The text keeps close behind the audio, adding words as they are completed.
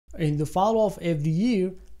In the fall of every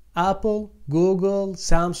year, Apple, Google,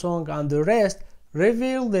 Samsung, and the rest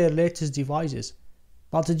reveal their latest devices.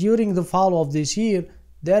 But during the fall of this year,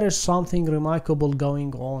 there is something remarkable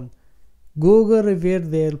going on. Google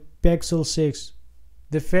revealed their Pixel 6,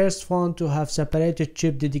 the first phone to have separated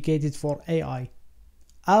chip dedicated for AI.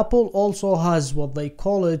 Apple also has what they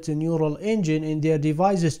call it a neural engine in their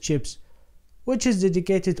devices chips, which is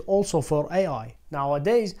dedicated also for AI.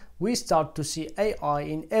 Nowadays, we start to see AI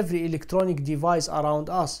in every electronic device around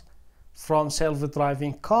us, from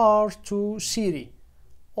self-driving cars to Siri.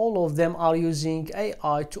 All of them are using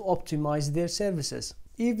AI to optimize their services.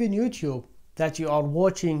 Even YouTube, that you are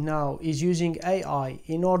watching now, is using AI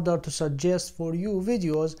in order to suggest for you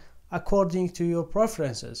videos according to your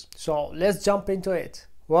preferences. So let's jump into it.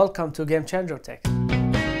 Welcome to Game Changer Tech.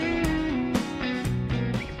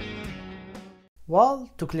 Well,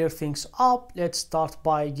 to clear things up, let's start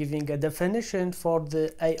by giving a definition for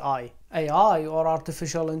the AI. AI, or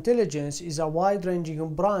artificial intelligence, is a wide-ranging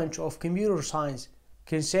branch of computer science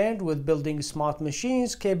concerned with building smart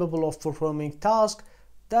machines capable of performing tasks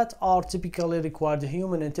that are typically required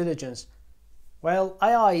human intelligence. Well,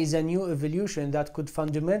 AI is a new evolution that could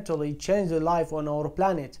fundamentally change the life on our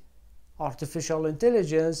planet. Artificial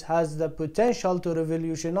intelligence has the potential to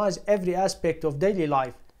revolutionize every aspect of daily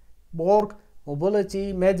life: work,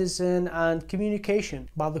 mobility, medicine, and communication.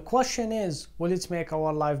 But the question is, will it make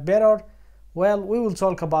our life better? Well, we will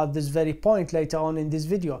talk about this very point later on in this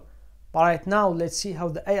video. But right now, let's see how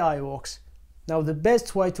the AI works. Now, the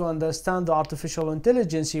best way to understand the artificial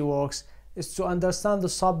intelligence works is to understand the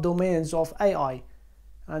subdomains of AI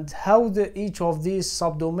and how each of these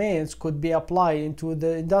subdomains could be applied into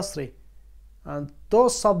the industry. And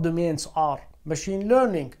those subdomains are machine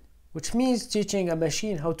learning, which means teaching a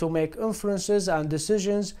machine how to make inferences and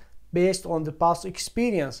decisions based on the past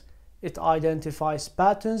experience. It identifies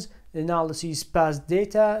patterns, analyzes past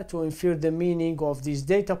data to infer the meaning of these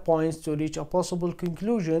data points to reach a possible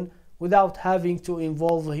conclusion without having to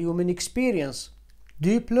involve human experience.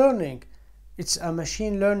 Deep learning. It's a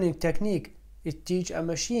machine learning technique. It teaches a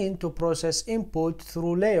machine to process input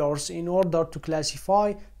through layers in order to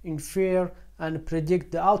classify, infer, and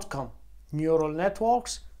predict the outcome. Neural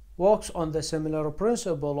networks works on the similar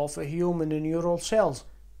principle of human neural cells.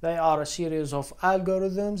 They are a series of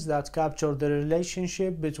algorithms that capture the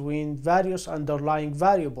relationship between various underlying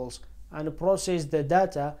variables and process the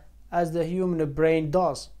data as the human brain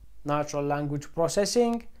does. Natural language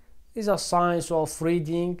processing is a science of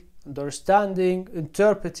reading, understanding,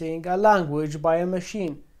 interpreting a language by a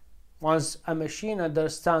machine. Once a machine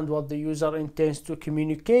understands what the user intends to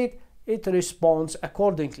communicate, it responds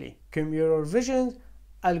accordingly. Computer vision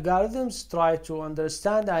algorithms try to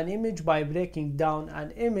understand an image by breaking down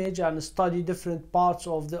an image and study different parts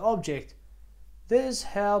of the object. This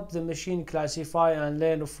helps the machine classify and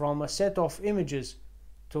learn from a set of images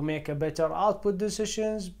to make a better output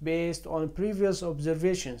decisions based on previous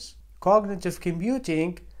observations. Cognitive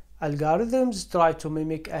computing algorithms try to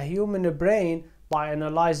mimic a human brain by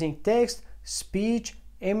analyzing text, speech,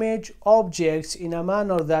 image, objects in a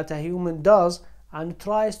manner that a human does and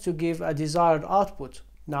tries to give a desired output.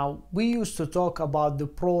 Now, we used to talk about the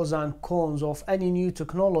pros and cons of any new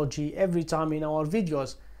technology every time in our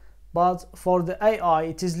videos, but for the AI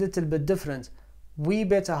it is a little bit different. We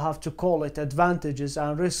better have to call it advantages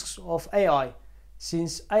and risks of AI,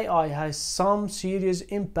 since AI has some serious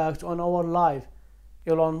impact on our life.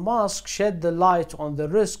 Elon Musk shed the light on the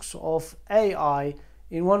risks of AI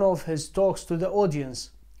in one of his talks to the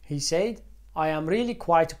audience. He said, "I am really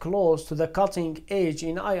quite close to the cutting edge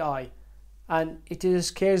in AI, and it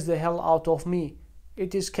scares the hell out of me.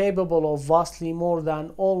 It is capable of vastly more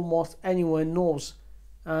than almost anyone knows,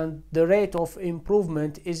 and the rate of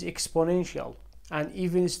improvement is exponential." And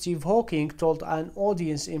even Steve Hawking told an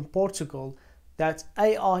audience in Portugal that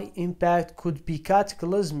AI impact could be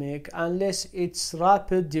cataclysmic unless its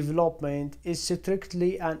rapid development is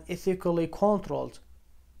strictly and ethically controlled.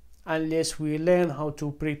 Unless we learn how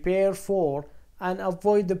to prepare for and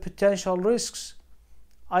avoid the potential risks,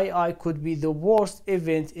 AI could be the worst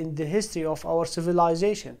event in the history of our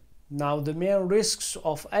civilization. Now, the main risks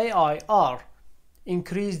of AI are: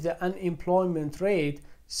 increase the unemployment rate,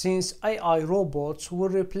 since AI robots will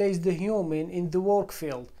replace the human in the work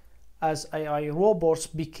field. As AI robots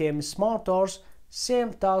became smarter,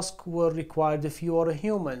 same tasks will require fewer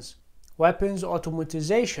humans. Weapons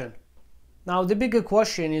automatization. Now, the bigger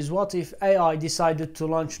question is, what if AI decided to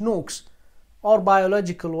launch nukes or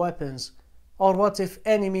biological weapons? Or what if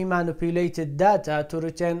enemy manipulated data to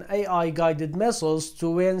return AI-guided missiles to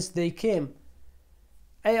whence they came?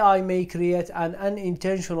 AI may create an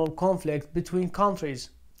unintentional conflict between countries.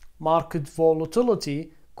 market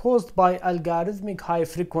volatility caused by algorithmic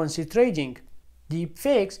high-frequency trading.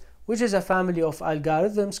 Deepfakes, which is a family of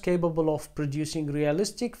algorithms capable of producing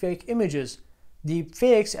realistic fake images.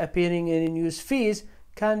 Deepfakes appearing in news feeds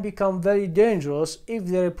can become very dangerous if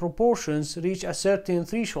their proportions reach a certain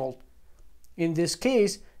threshold. In this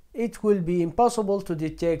case, it will be impossible to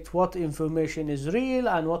detect what information is real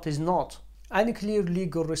and what is not. Unclear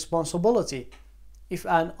legal responsibility. If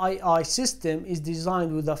an AI system is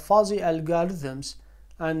designed with a fuzzy algorithms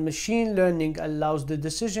and machine learning allows the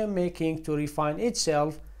decision making to refine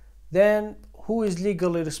itself, then who is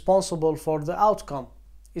legally responsible for the outcome?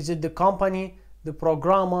 Is it the company, the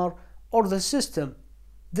programmer, or the system?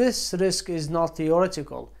 This risk is not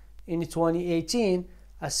theoretical. In 2018,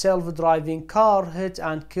 a self-driving car hit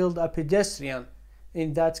and killed a pedestrian.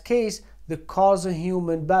 In that case, the car's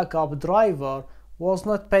human backup driver was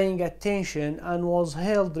not paying attention and was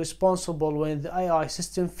held responsible when the AI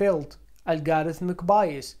system failed. Algorithmic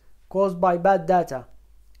bias caused by bad data.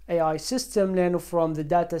 AI systems learn from the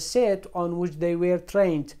data set on which they were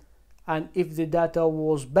trained, and if the data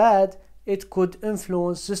was bad, it could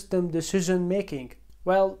influence system decision making.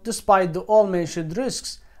 Well, despite the all mentioned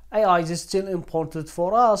risks, AI is still important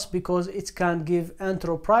for us because it can give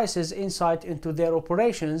enterprises insight into their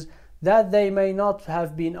operations that they may not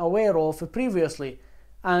have been aware of previously,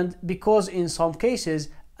 and because in some cases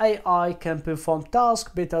AI can perform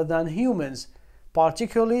tasks better than humans,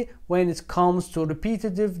 particularly when it comes to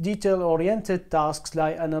repetitive, detail-oriented tasks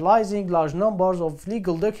like analyzing large numbers of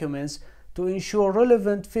legal documents to ensure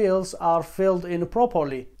relevant fields are filled in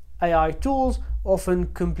properly. AI tools often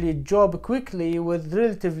complete job quickly with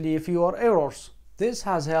relatively fewer errors. This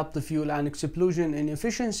has helped fuel an explosion in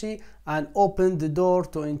efficiency and opened the door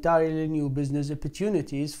to entirely new business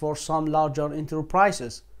opportunities for some larger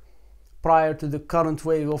enterprises. Prior to the current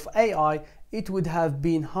wave of AI, it would have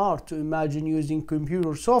been hard to imagine using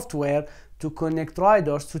computer software to connect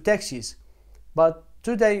riders to taxis. But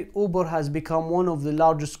today, Uber has become one of the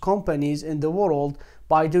largest companies in the world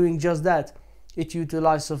by doing just that. It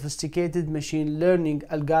utilizes sophisticated machine learning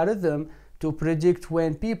algorithms to predict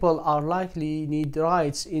when people are likely need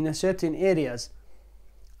rides in certain areas.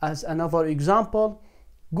 As another example,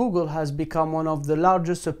 Google has become one of the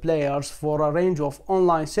largest players for a range of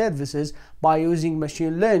online services by using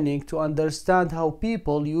machine learning to understand how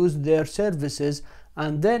people use their services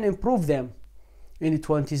and then improve them. In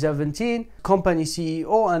 2017, company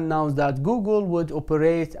CEO announced that Google would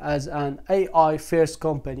operate as an AI-first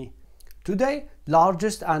company. Today,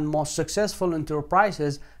 largest and most successful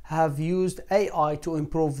enterprises have used AI to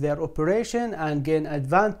improve their operation and gain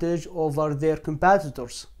advantage over their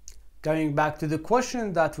competitors. Going back to the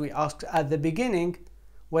question that we asked at the beginning,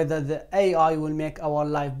 whether the AI will make our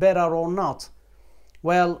life better or not.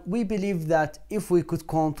 Well, we believe that if we could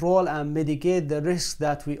control and mitigate the risks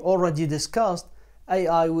that we already discussed,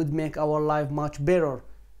 AI would make our life much better.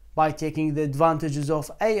 By taking the advantages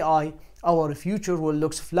of AI, our future will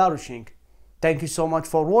look flourishing. Thank you so much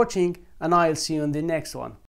for watching, and I'll see you in the next one.